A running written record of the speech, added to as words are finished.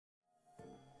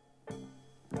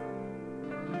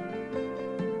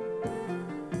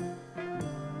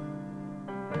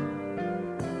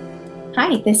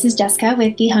Hi, this is Jessica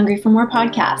with the Hungry for More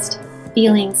podcast.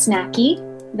 Feeling snacky?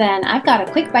 Then I've got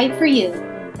a quick bite for you.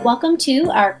 Welcome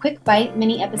to our Quick Bite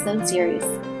mini episode series.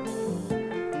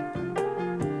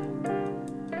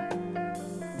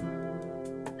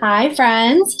 Hi,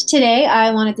 friends. Today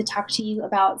I wanted to talk to you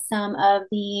about some of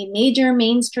the major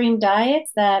mainstream diets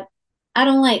that I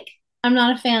don't like. I'm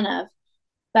not a fan of.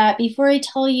 But before I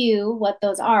tell you what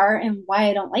those are and why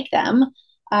I don't like them,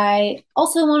 I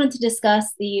also wanted to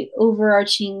discuss the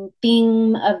overarching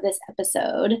theme of this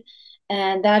episode,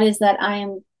 and that is that I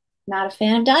am not a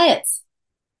fan of diets.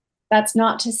 That's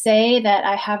not to say that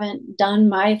I haven't done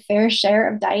my fair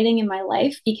share of dieting in my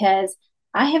life, because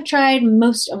I have tried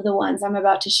most of the ones I'm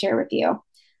about to share with you.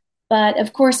 But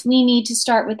of course, we need to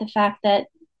start with the fact that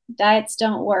diets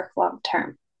don't work long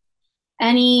term.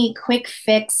 Any quick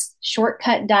fix,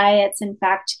 shortcut diets, in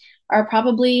fact, are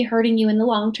probably hurting you in the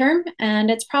long term.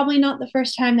 And it's probably not the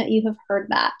first time that you have heard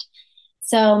that.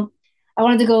 So, I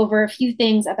wanted to go over a few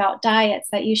things about diets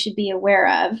that you should be aware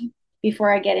of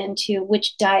before I get into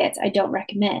which diets I don't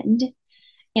recommend.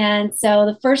 And so,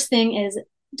 the first thing is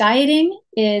dieting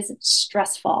is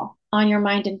stressful on your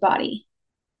mind and body.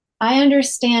 I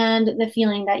understand the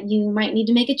feeling that you might need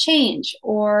to make a change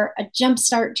or a jump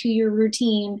start to your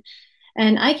routine,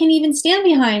 and I can even stand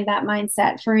behind that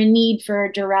mindset for a need for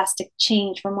a drastic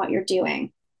change from what you're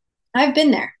doing. I've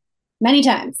been there many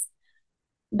times,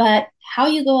 but how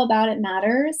you go about it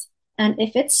matters. And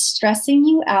if it's stressing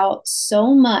you out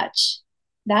so much,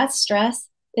 that stress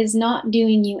is not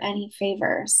doing you any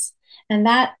favors. And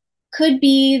that could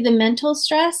be the mental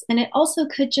stress, and it also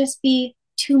could just be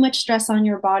too much stress on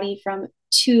your body from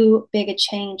too big a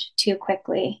change too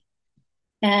quickly.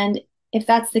 And if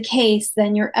that's the case,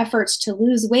 then your efforts to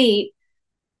lose weight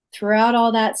throughout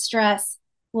all that stress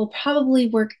will probably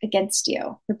work against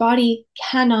you. Your body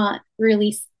cannot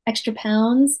release extra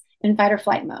pounds in fight or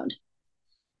flight mode.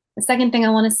 The second thing I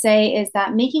want to say is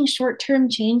that making short term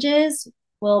changes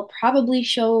will probably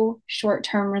show short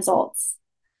term results.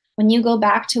 When you go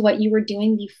back to what you were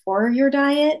doing before your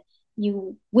diet,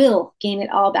 you will gain it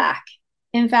all back.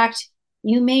 In fact,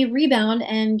 you may rebound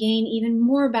and gain even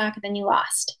more back than you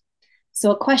lost. So,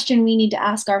 a question we need to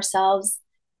ask ourselves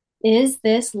is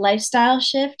this lifestyle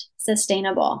shift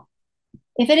sustainable?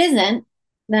 If it isn't,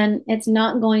 then it's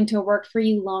not going to work for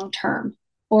you long term,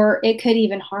 or it could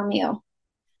even harm you.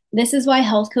 This is why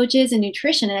health coaches and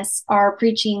nutritionists are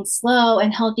preaching slow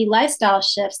and healthy lifestyle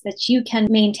shifts that you can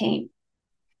maintain.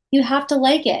 You have to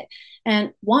like it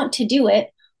and want to do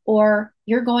it, or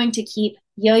you're going to keep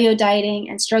yo yo dieting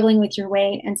and struggling with your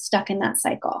weight and stuck in that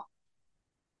cycle.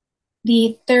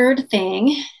 The third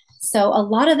thing, so a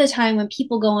lot of the time when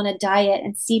people go on a diet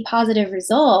and see positive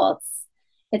results,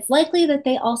 it's likely that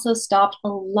they also stopped a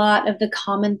lot of the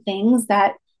common things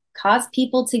that cause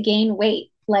people to gain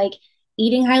weight, like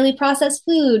eating highly processed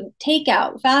food,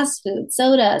 takeout, fast food,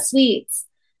 soda, sweets.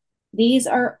 These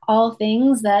are all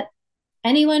things that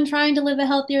anyone trying to live a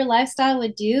healthier lifestyle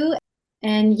would do.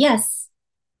 And yes,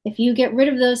 if you get rid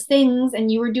of those things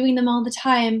and you were doing them all the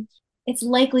time, it's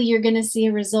likely you're going to see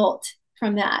a result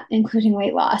from that, including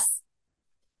weight loss.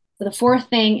 So the fourth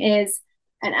thing is,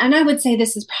 and I would say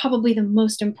this is probably the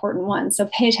most important one, so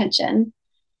pay attention.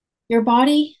 Your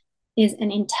body is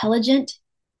an intelligent,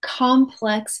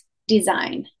 complex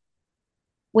design.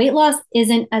 Weight loss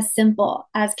isn't as simple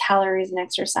as calories and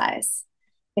exercise.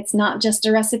 It's not just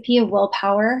a recipe of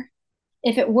willpower.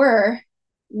 If it were,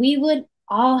 we would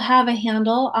all have a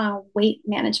handle on weight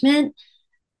management.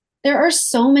 There are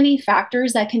so many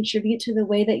factors that contribute to the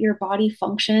way that your body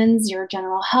functions: your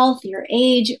general health, your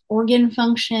age, organ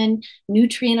function,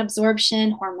 nutrient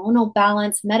absorption, hormonal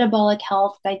balance, metabolic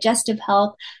health, digestive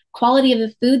health, quality of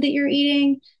the food that you're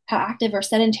eating, how active or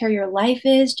sedentary your life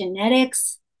is,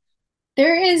 genetics.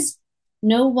 There is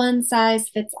no one size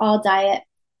fits all diet.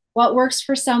 What works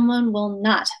for someone will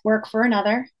not work for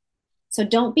another. So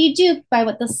don't be duped by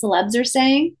what the celebs are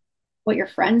saying, what your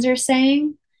friends are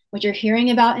saying, what you're hearing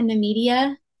about in the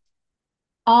media.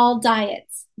 All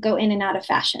diets go in and out of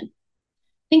fashion.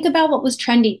 Think about what was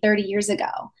trendy 30 years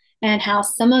ago and how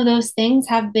some of those things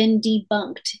have been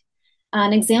debunked.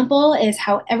 An example is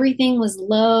how everything was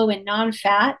low and non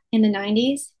fat in the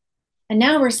 90s. And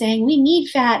now we're saying we need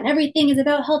fat and everything is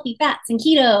about healthy fats and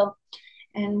keto.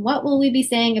 And what will we be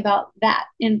saying about that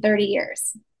in 30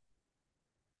 years?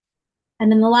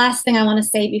 And then the last thing I want to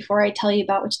say before I tell you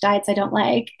about which diets I don't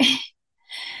like,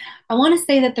 I want to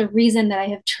say that the reason that I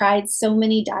have tried so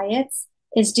many diets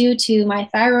is due to my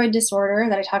thyroid disorder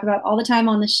that I talk about all the time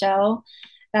on the show,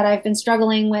 that I've been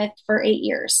struggling with for 8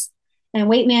 years. And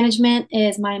weight management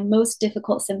is my most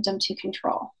difficult symptom to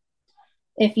control.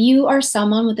 If you are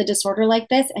someone with a disorder like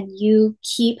this and you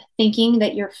keep thinking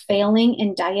that you're failing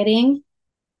in dieting,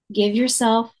 give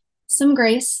yourself some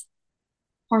grace.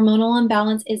 Hormonal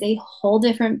imbalance is a whole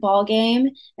different ball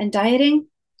game, and dieting,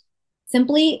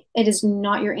 simply, it is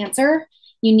not your answer.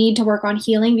 You need to work on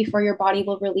healing before your body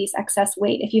will release excess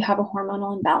weight if you have a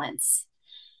hormonal imbalance.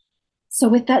 So,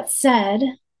 with that said,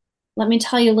 let me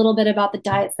tell you a little bit about the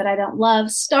diets that I don't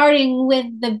love, starting with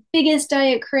the biggest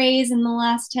diet craze in the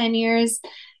last 10 years,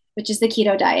 which is the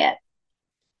keto diet.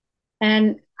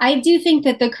 And I do think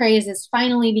that the craze is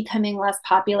finally becoming less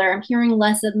popular. I'm hearing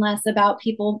less and less about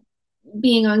people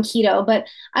being on keto, but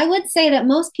I would say that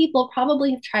most people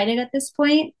probably have tried it at this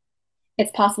point.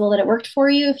 It's possible that it worked for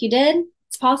you if you did.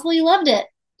 It's possible you loved it.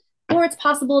 Or it's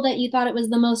possible that you thought it was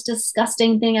the most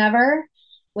disgusting thing ever,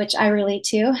 which I relate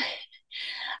to.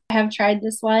 I have tried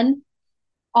this one.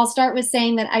 I'll start with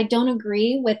saying that I don't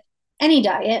agree with any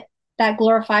diet that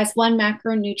glorifies one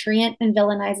macronutrient and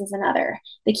villainizes another.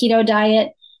 The keto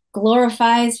diet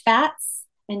glorifies fats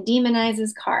and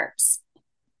demonizes carbs.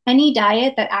 Any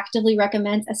diet that actively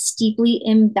recommends a steeply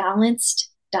imbalanced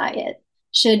diet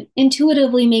should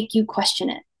intuitively make you question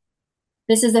it.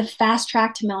 This is a fast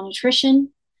track to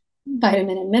malnutrition,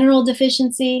 vitamin and mineral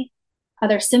deficiency,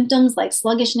 other symptoms like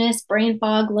sluggishness, brain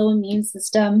fog, low immune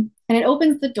system, and it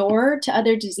opens the door to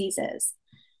other diseases.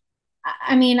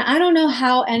 I mean, I don't know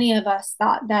how any of us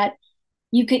thought that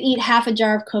you could eat half a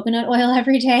jar of coconut oil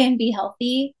every day and be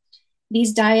healthy.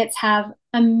 These diets have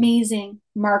amazing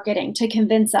marketing to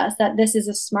convince us that this is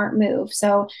a smart move.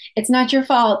 So it's not your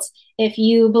fault if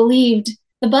you believed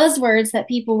the buzzwords that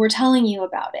people were telling you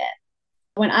about it.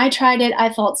 When I tried it,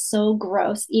 I felt so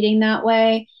gross eating that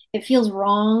way. It feels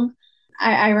wrong.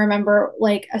 I remember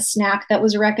like a snack that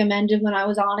was recommended when I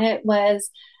was on it was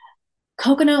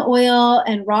coconut oil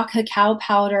and raw cacao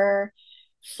powder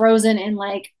frozen in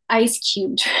like ice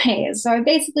cube trays. So I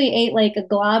basically ate like a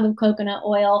glob of coconut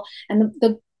oil, and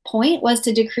the point was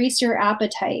to decrease your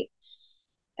appetite.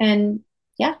 And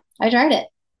yeah, I tried it.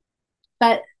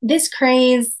 But this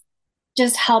craze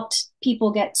just helped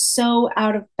people get so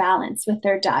out of balance with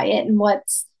their diet and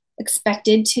what's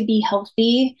expected to be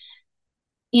healthy.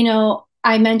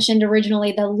 I mentioned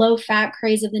originally the low fat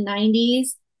craze of the 90s.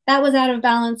 That was out of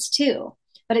balance too.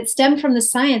 But it stemmed from the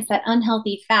science that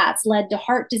unhealthy fats led to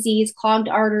heart disease, clogged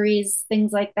arteries,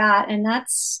 things like that. And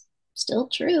that's still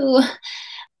true.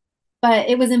 But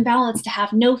it was imbalanced to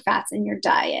have no fats in your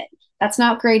diet. That's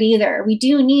not great either. We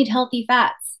do need healthy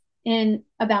fats in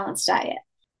a balanced diet.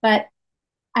 But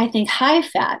I think high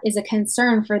fat is a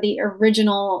concern for the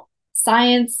original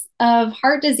science of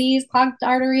heart disease, clogged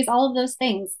arteries, all of those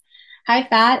things. High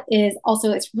fat is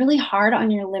also, it's really hard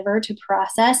on your liver to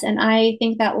process. And I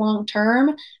think that long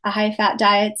term, a high fat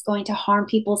diet is going to harm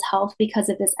people's health because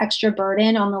of this extra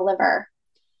burden on the liver.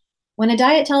 When a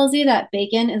diet tells you that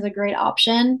bacon is a great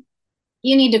option,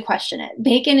 you need to question it.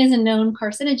 Bacon is a known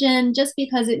carcinogen. Just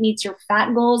because it meets your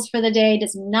fat goals for the day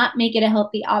does not make it a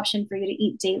healthy option for you to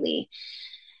eat daily.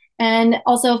 And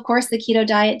also, of course, the keto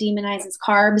diet demonizes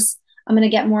carbs. I'm going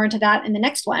to get more into that in the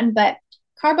next one, but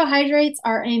carbohydrates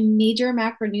are a major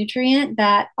macronutrient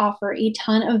that offer a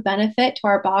ton of benefit to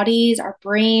our bodies, our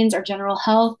brains, our general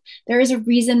health. There is a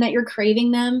reason that you're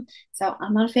craving them. So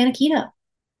I'm not a fan of keto.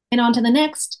 And on to the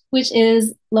next, which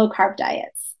is low carb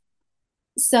diets.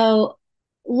 So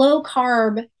low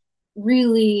carb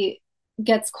really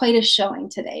gets quite a showing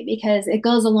today because it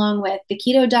goes along with the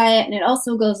keto diet and it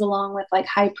also goes along with like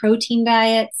high protein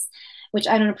diets, which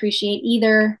I don't appreciate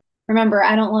either. Remember,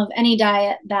 I don't love any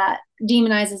diet that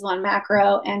demonizes one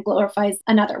macro and glorifies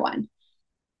another one.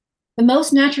 The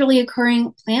most naturally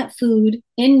occurring plant food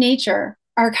in nature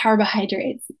are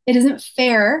carbohydrates. It isn't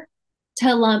fair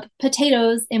to lump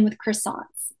potatoes in with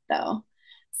croissants, though.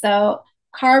 So,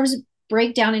 carbs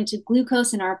break down into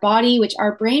glucose in our body, which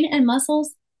our brain and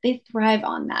muscles, they thrive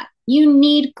on that. You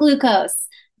need glucose.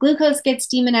 Glucose gets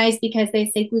demonized because they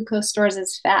say glucose stores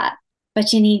as fat,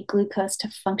 but you need glucose to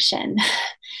function.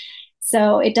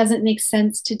 So it doesn't make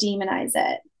sense to demonize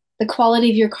it. The quality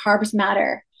of your carbs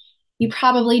matter. You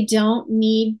probably don't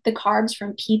need the carbs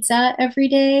from pizza every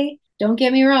day. Don't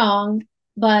get me wrong,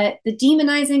 but the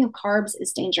demonizing of carbs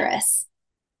is dangerous.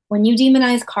 When you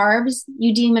demonize carbs,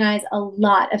 you demonize a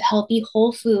lot of healthy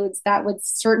whole foods that would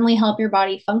certainly help your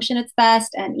body function its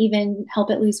best and even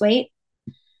help it lose weight.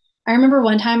 I remember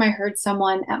one time I heard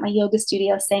someone at my yoga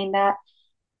studio saying that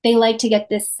they like to get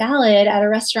this salad at a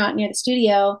restaurant near the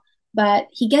studio, but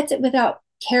he gets it without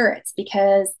carrots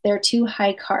because they're too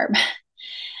high carb.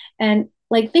 And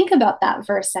like, think about that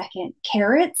for a second.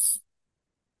 Carrots?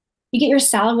 You get your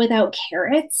salad without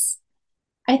carrots?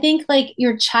 I think like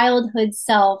your childhood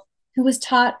self who was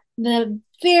taught the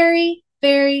very,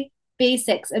 very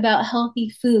basics about healthy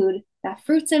food, that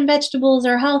fruits and vegetables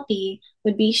are healthy,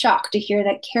 would be shocked to hear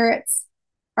that carrots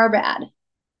are bad.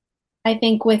 I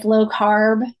think with low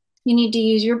carb, you need to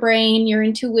use your brain, your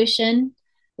intuition.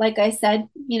 Like I said,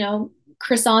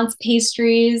 croissants,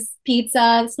 pastries,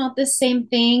 pizza, it's not the same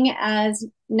thing as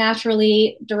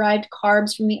naturally derived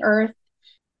carbs from the earth.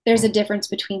 There's a difference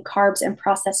between carbs and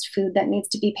processed food that needs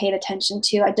to be paid attention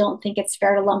to. I don't think it's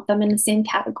fair to lump them in the same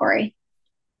category.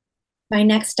 My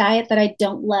next diet that I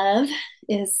don't love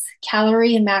is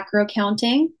calorie and macro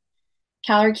counting.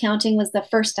 Calorie counting was the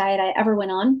first diet I ever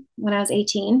went on when I was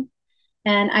 18,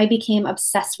 and I became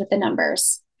obsessed with the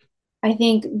numbers. I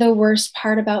think the worst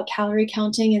part about calorie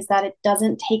counting is that it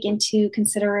doesn't take into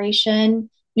consideration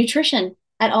nutrition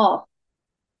at all.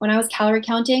 When I was calorie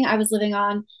counting, I was living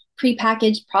on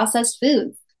prepackaged processed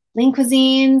foods, lean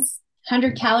cuisines,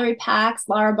 100-calorie packs,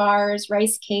 Lara bars,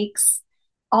 rice cakes,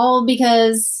 all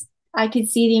because I could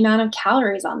see the amount of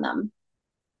calories on them.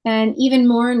 And even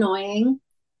more annoying,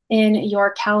 in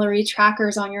your calorie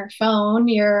trackers on your phone,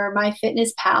 your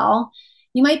MyFitnessPal,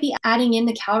 you might be adding in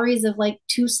the calories of like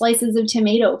 2 slices of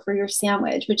tomato for your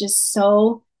sandwich, which is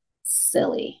so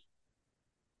silly.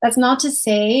 That's not to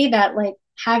say that like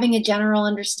having a general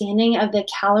understanding of the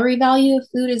calorie value of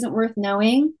food isn't worth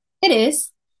knowing. It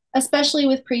is, especially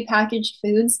with prepackaged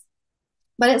foods,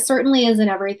 but it certainly isn't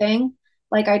everything,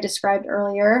 like I described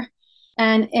earlier.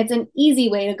 And it's an easy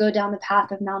way to go down the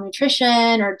path of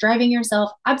malnutrition or driving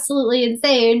yourself absolutely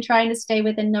insane trying to stay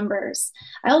within numbers.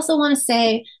 I also want to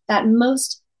say that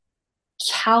most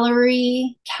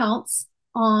calorie counts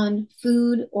on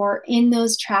food or in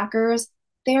those trackers,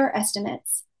 they are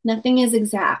estimates. Nothing is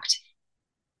exact.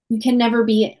 You can never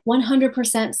be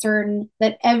 100% certain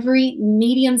that every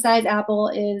medium-sized apple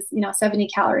is, 70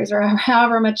 calories or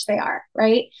however much they are,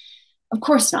 right? Of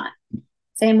course not.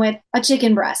 Same with a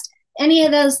chicken breast. Any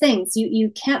of those things,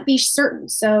 you can't be certain.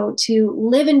 So to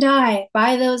live and die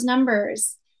by those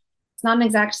numbers, it's not an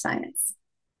exact science.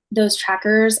 Those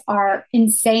trackers are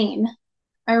insane.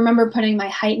 I remember putting my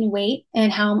height and weight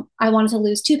and how I wanted to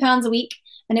lose 2 pounds a week,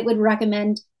 and it would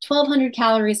recommend 1,200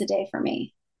 calories a day for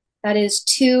me. That is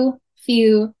too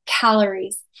few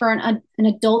calories for an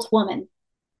adult woman.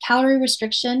 Calorie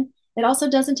restriction, it also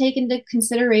doesn't take into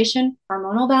consideration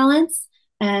hormonal balance,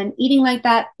 and eating like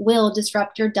that will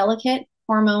disrupt your delicate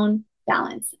hormone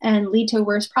balance and lead to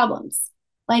worse problems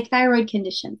like thyroid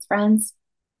conditions, friends.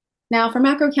 Now, for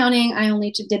macro counting, I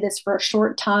only did this for a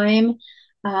short time.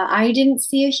 I didn't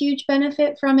see a huge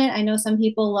benefit from it. I know some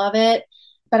people love it,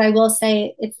 but I will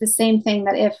say it's the same thing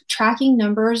that if tracking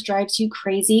numbers drives you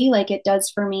crazy, like it does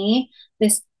for me,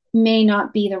 this may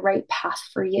not be the right path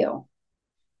for you.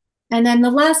 And then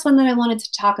the last one that I wanted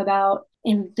to talk about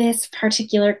in this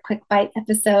particular quick bite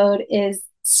episode is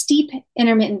steep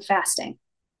intermittent fasting.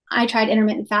 I tried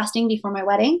intermittent fasting before my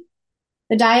wedding.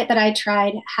 The diet that I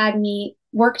tried had me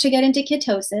work to get into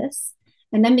ketosis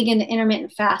and then begin to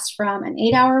intermittent fast from an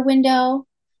 8 hour window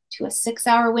to a 6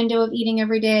 hour window of eating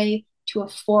every day to a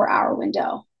 4 hour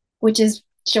window, which is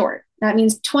short. That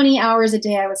means 20 hours a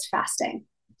day I was fasting.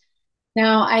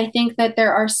 Now, I think that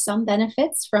there are some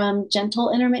benefits from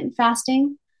gentle intermittent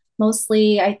fasting.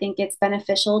 Mostly, I think it's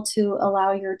beneficial to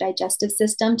allow your digestive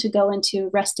system to go into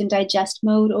rest and digest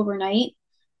mode overnight.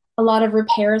 A lot of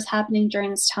repairs happening during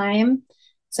this time.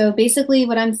 So basically,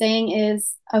 what I'm saying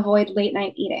is avoid late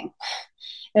night eating.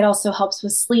 It also helps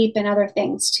with sleep and other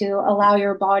things to allow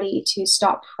your body to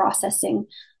stop processing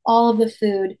all of the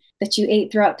food that you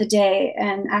ate throughout the day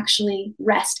and actually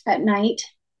rest at night.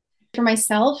 For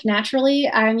myself, naturally,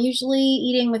 I'm usually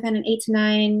eating within an 8 to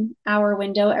 9 hour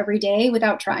window every day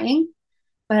without trying.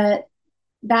 But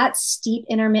that steep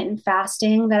intermittent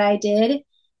fasting that I did,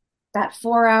 that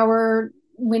 4 hour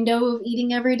window of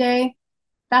eating every day,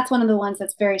 that's one of the ones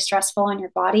that's very stressful on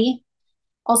your body.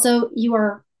 Also, you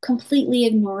are completely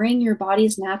ignoring your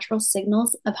body's natural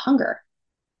signals of hunger.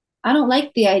 I don't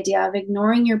like the idea of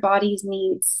ignoring your body's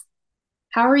needs.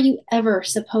 How are you ever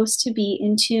supposed to be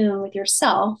in tune with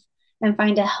yourself and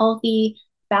find a healthy,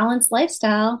 balanced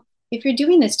lifestyle if you're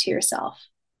doing this to yourself?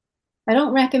 I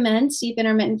don't recommend steep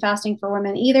intermittent fasting for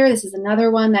women either. This is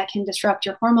another one that can disrupt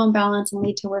your hormone balance and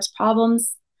lead to worse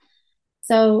problems.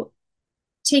 So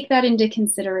take that into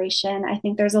consideration. I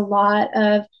think there's a lot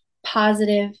of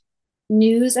positive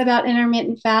news about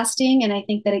intermittent fasting, and I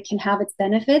think that it can have its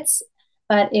benefits,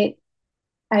 but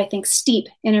I think steep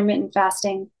intermittent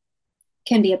fasting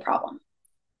can be a problem.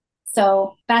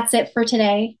 So that's it for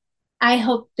today. I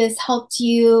hope this helped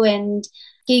you and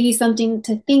gave you something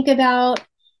to think about.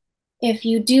 If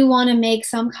you do want to make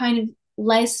some kind of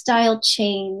lifestyle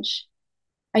change,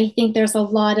 I think there's a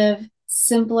lot of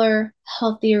simpler,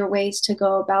 healthier ways to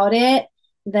go about it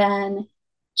than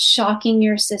shocking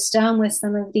your system with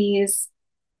some of these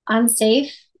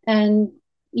unsafe and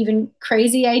even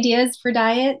crazy ideas for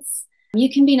diets.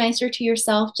 You can be nicer to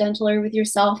yourself, gentler with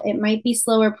yourself. It might be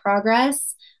slower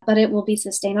progress, but it will be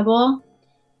sustainable.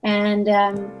 And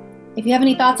if you have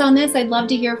any thoughts on this, I'd love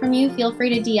to hear from you. Feel free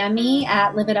to DM me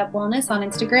at Live It Up Wellness on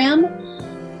Instagram.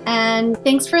 And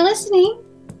thanks for listening.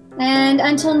 And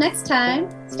until next time,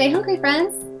 stay hungry,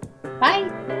 friends.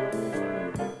 Bye.